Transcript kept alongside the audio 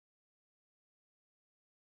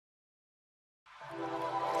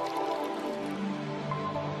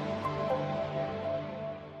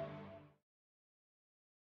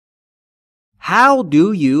How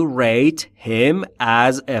do you rate him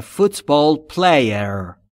as a football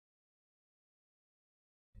player?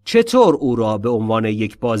 چطور او را به عنوان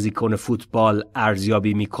یک بازیکن فوتبال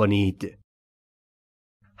ارزیابی می کنید؟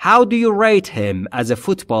 How do you rate him as a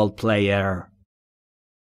football player?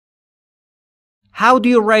 How do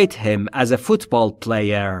you rate him as a football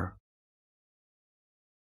player?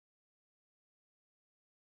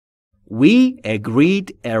 We agreed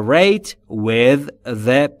a rate with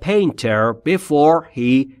the painter before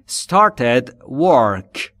he started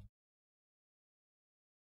work.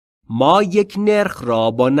 ما یک نرخ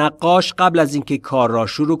را با نقاش قبل از اینکه کار را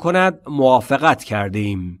شروع کند موافقت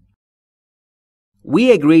کردیم.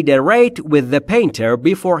 We agreed a rate with the painter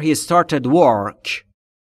before he started work.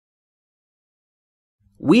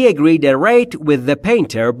 We agreed a rate with the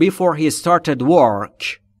painter before he started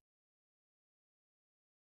work.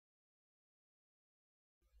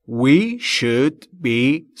 We should be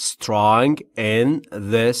strong in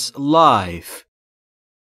this life.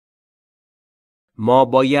 ما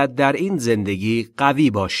باید در این زندگی قوی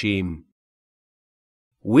باشیم.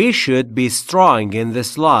 We should be strong in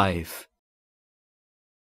this life.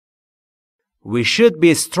 We should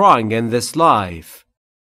be strong in this life.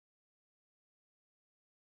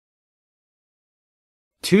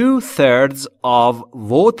 2/3 of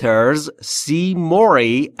voters see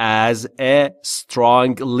Mori as a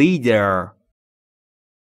strong leader.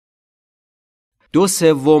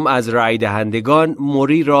 2/3 از رای دهندگان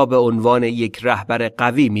موری را به عنوان یک رهبر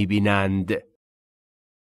قوی می‌بینند.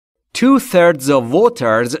 2/3 of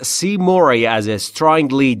voters see Mori as a strong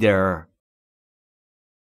leader.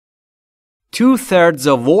 2/3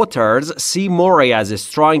 of voters see Mori as a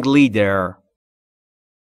strong leader.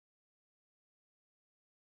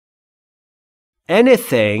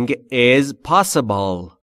 Anything is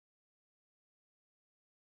possible.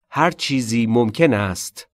 هر چیزی ممکن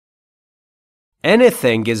است.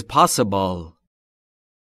 Anything is possible.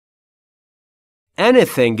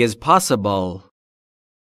 Anything is possible.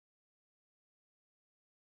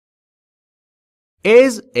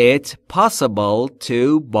 Is it possible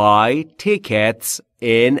to buy tickets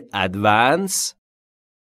in advance?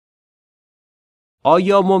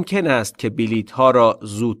 آیا ممکن است که بلیط‌ها را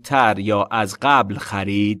زودتر یا از قبل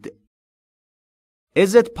خرید؟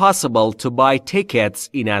 Is it possible to buy tickets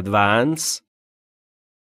in advance?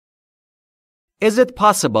 Is it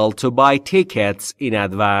possible to buy tickets in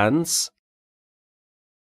advance?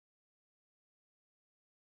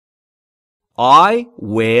 I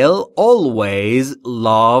will always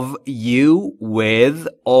love you with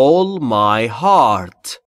all my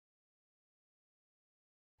heart.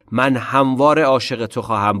 من همواره عاشق تو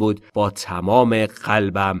خواهم بود با تمام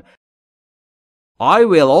قلبم. I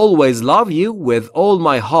will always love you with all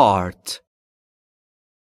my heart.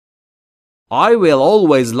 I will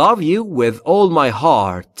always love you with all my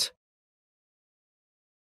heart.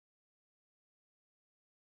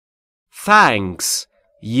 Thanks.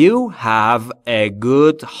 You have a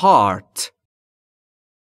good heart.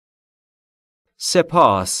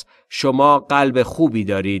 سپاس. شما قلب خوبی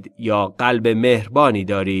دارید یا قلب مهربانی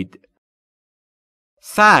دارید.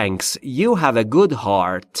 Thanks, you have a good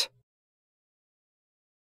heart.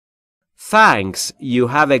 Thanks, you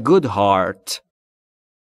have a good heart.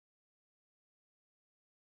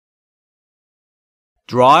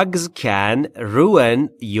 Drugs can ruin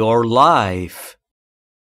your life.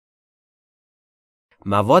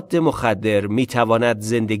 مواد مخدر می تواند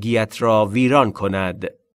زندگیت را ویران کند.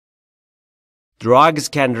 Drugs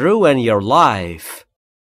can ruin your life.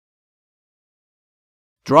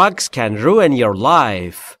 Drugs can ruin your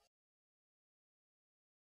life.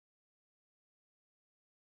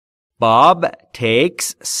 Bob takes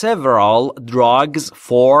several drugs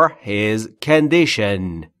for his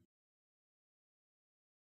condition.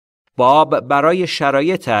 باب برای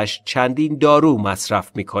شرایطش چندین دارو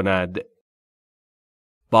مصرف می کند.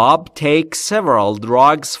 Bob takes several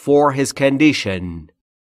drugs for his condition.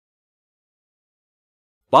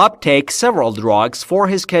 Bob takes several drugs for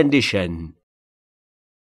his condition.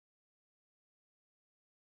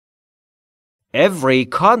 Every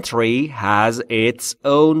country has its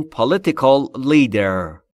own political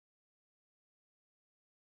leader.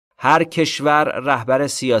 هر کشور رهبر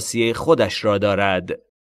سیاسی خودش را دارد.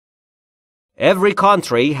 Every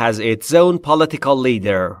country has its own political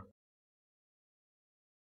leader.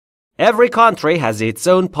 Every country has its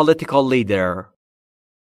own political leader.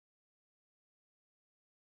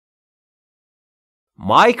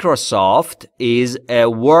 Microsoft is a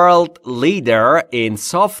world leader in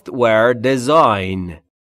software design.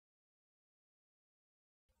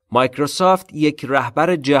 مایکروسافت یک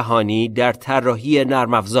رهبر جهانی در طراحی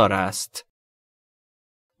نرم افزار است.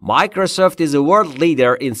 Microsoft is a world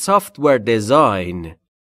leader in software design.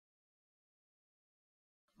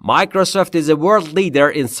 Microsoft is a world leader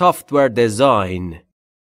in software design.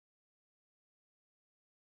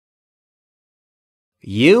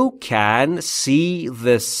 You can see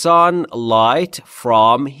the sunlight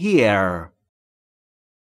from here.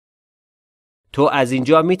 تو از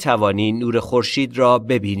اینجا می توانی نور خورشید را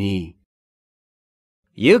ببینی.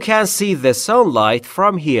 You can see the sunlight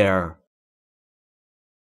from here.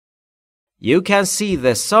 You can see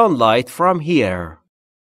the sunlight from here.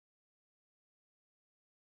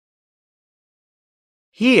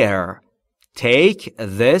 Here, take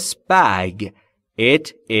this bag.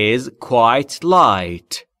 It is quite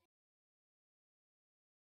light.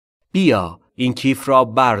 بیا، این کیف را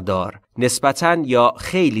بردار. نسبتاً یا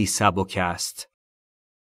خیلی سبک است.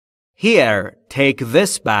 Here, take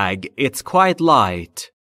this bag. It's quite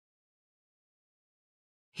light.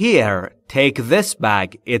 Here, take this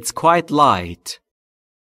bag. It's quite light.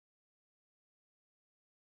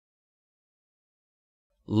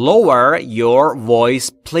 Lower your voice,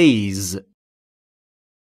 please.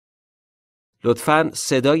 لطفاً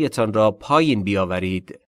صدایتان را پایین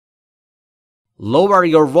بیاورید. Lower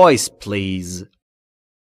your voice, please.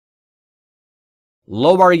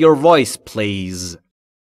 Lower your voice, please.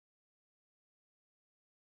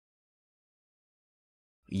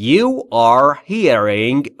 You are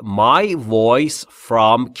hearing my voice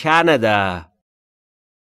from Canada.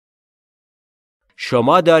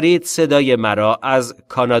 شما دارید صدای مرا از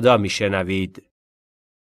کانادا میشنوید.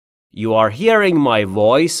 You are hearing my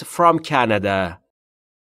voice from Canada.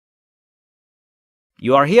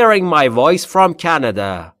 You are hearing my voice from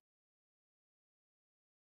Canada.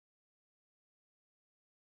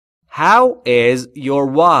 How is your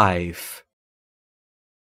wife?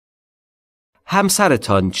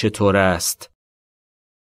 همسرتان چطور است؟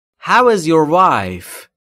 How is your wife?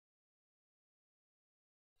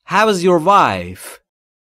 How is your wife?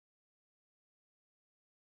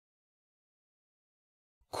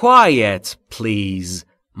 Quiet, please.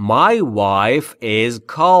 My wife is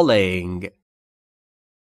calling.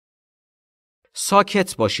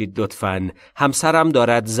 ساکت باشید لطفاً. همسرم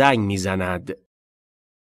دارد زنگ میزند.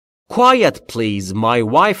 Quiet, please. My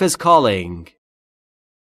wife is calling.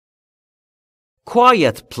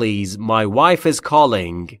 Quiet, please. My wife is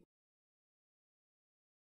calling.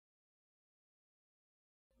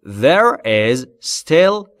 There is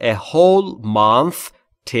still a whole month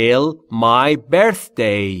till my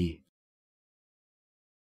birthday.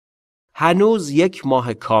 هنوز یک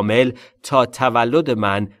ماه کامل تا تولد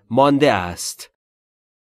من مانده است.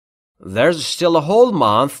 There's still a whole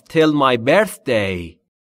month till my birthday.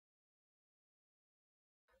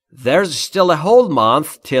 There's still a whole month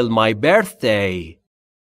till my birthday.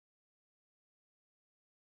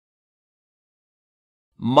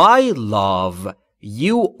 My love,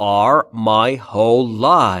 you are my whole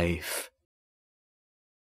life.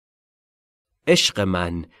 عشق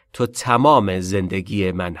من، تو تمام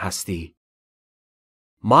زندگی من هستی.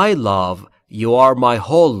 My love, you are my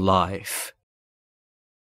whole life.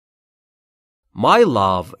 My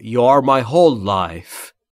love, you are my whole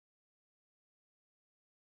life.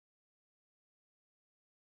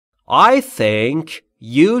 I think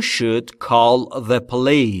you should call the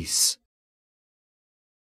police.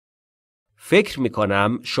 فکر می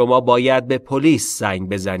کنم شما باید به پلیس زنگ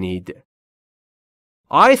بزنید.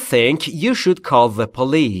 I think you should call the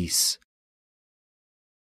police.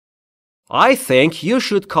 I think you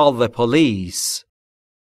should call the police.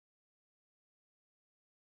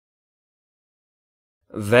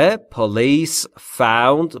 The police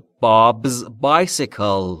found Bob's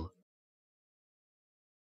bicycle.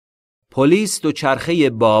 پلیس دوچرخه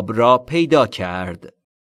باب را پیدا کرد.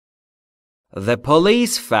 The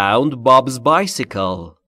police found Bob's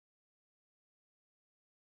bicycle.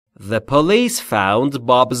 The police found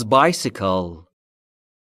Bob's bicycle.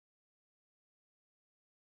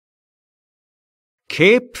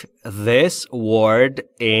 Keep this word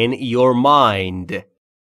in your mind.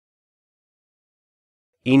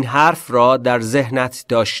 این حرف را در ذهنت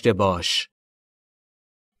داشته باش.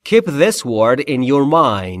 Keep this word in your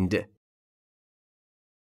mind.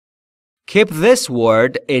 Keep this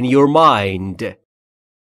word in your mind.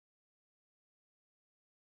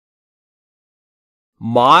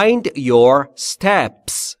 Mind your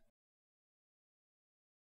steps.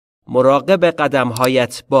 مراقب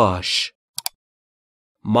قدم‌هایت باش.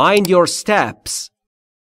 Mind your steps.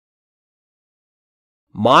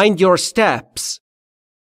 Mind your steps.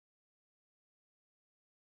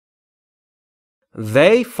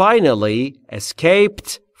 They finally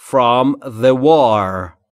escaped from the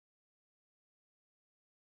war.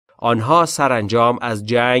 آنها سرانجام از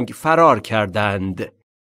جنگ فرار کردند.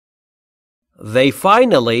 They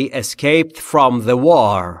finally escaped from the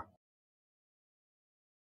war.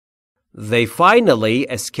 They finally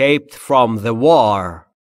escaped from the war.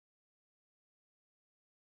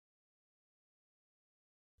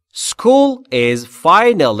 School is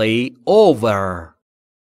finally over.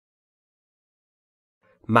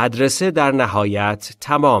 مدرسه در نهایت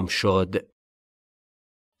تمام شد.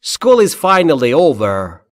 School is finally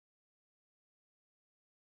over.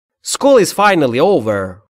 School is finally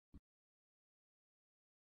over.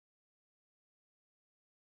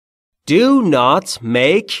 Do not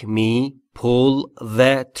make me pull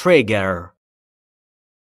the trigger.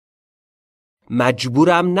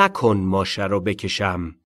 مجبورم نکن ماشه رو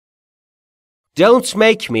بکشم. Don't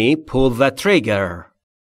make me pull the trigger.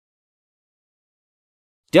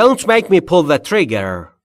 Don't make me pull the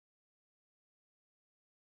trigger.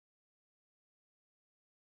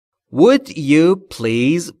 Would you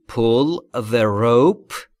please pull the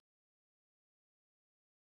rope?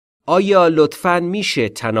 آیا لطفاً میشه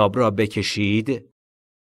طناب را بکشید؟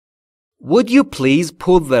 Would you please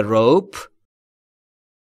pull the rope?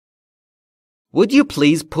 Would you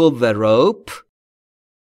please pull the rope?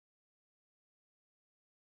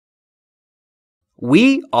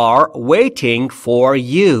 We are waiting for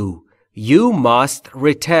you. You must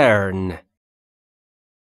return.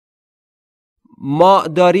 ما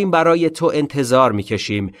داریم برای تو انتظار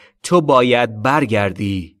میکشیم. تو باید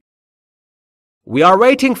برگردی. We are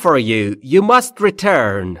waiting for you. You must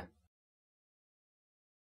return.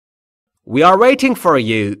 We are waiting for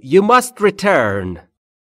you. You must return.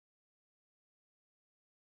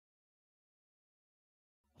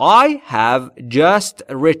 I have just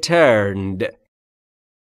returned.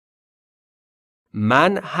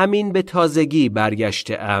 من همین به تازگی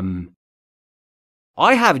برگشته ام.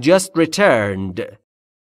 I have just returned.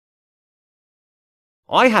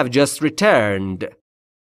 I have just returned.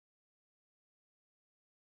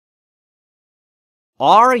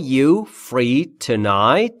 Are you free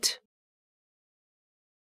tonight?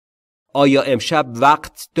 آیا امشب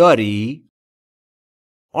وقت داری؟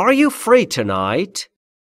 Are you free tonight?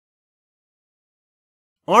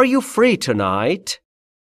 Are you free tonight?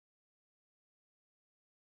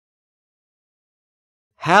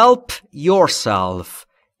 Help yourself.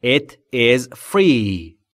 It is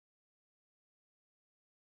free.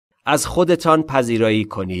 از خودتان پذیرایی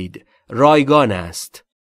کنید. رایگان است.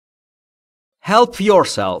 Help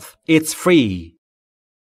yourself. It's free.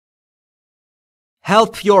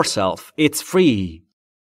 Help yourself. It's free.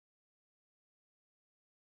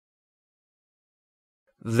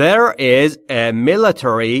 There is a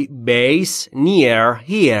military base near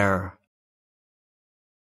here.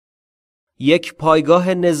 یک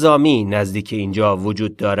پایگاه نظامی نزدیک اینجا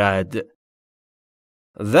وجود دارد.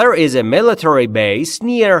 There is a military base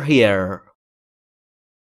near here.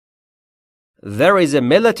 There is a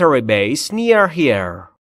military base near here.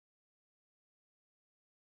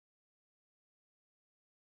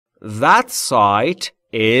 That site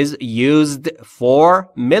is used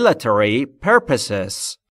for military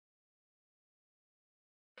purposes.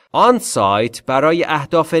 آن سایت برای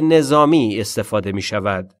اهداف نظامی استفاده می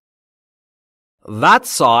شود. That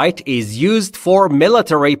site is used for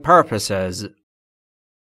military purposes.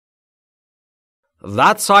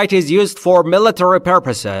 That site is used for military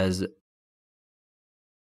purposes.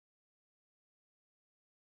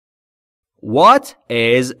 What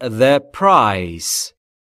is the price?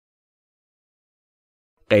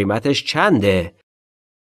 قیمتش چنده؟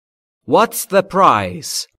 What's the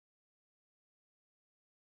price?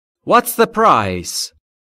 What's the price?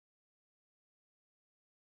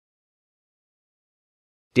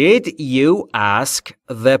 Did you ask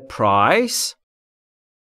the price?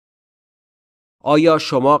 آیا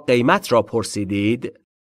شما قیمت را پرسیدید؟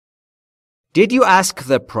 Did you ask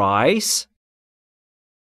the price?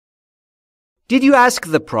 Did you ask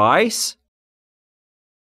the price?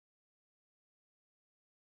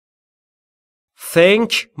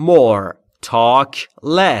 Think more, talk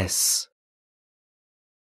less.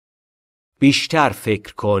 بیشتر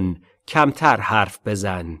فکر کن، کمتر حرف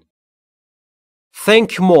بزن.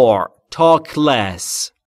 Think more, talk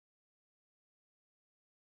less.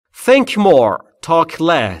 Think more, talk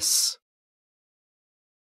less.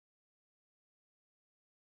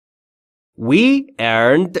 We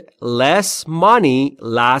earned less money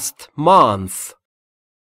last month.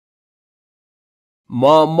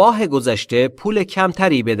 ما ماه گذشته پول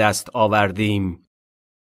کمتری به دست آوردیم.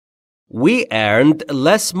 We earned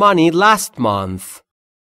less money last month.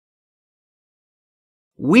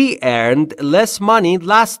 We earned less money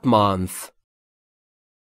last month.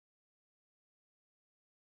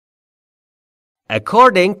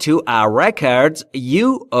 According to our records,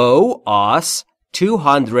 you owe us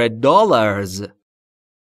 $200.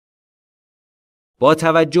 با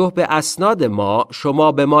توجه به اسناد ما،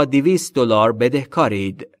 شما به ما $200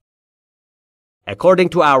 بدهکارید. According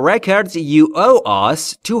to our records, you owe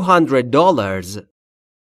us $200.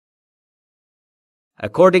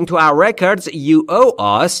 According to our records, you owe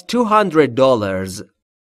us $200.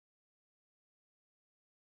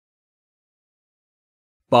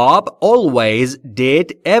 Bob always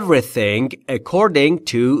did everything according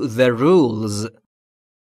to the rules.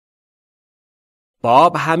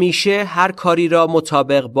 باب همیشه هر کاری را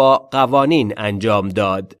مطابق با قوانین انجام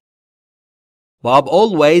داد. Bob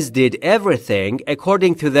always did everything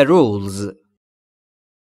according to the rules.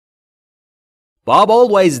 Bob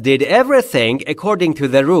always did everything according to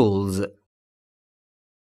the rules.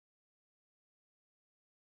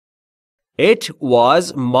 It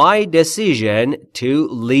was my decision to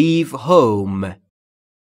leave home.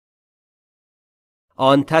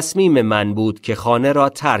 آن تصمیم من بود که خانه را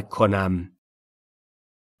ترک کنم.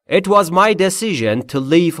 It was my decision to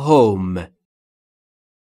leave home.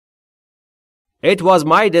 It was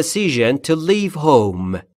my decision to leave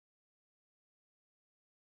home.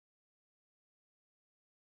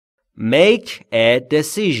 Make a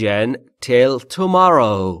decision till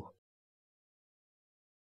tomorrow.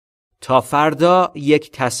 تا فردا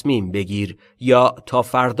یک تصمیم بگیر یا تا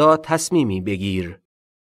فردا تصمیمی بگیر.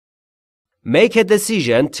 Make a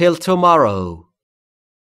decision till tomorrow.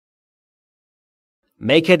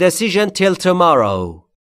 Make a decision till tomorrow.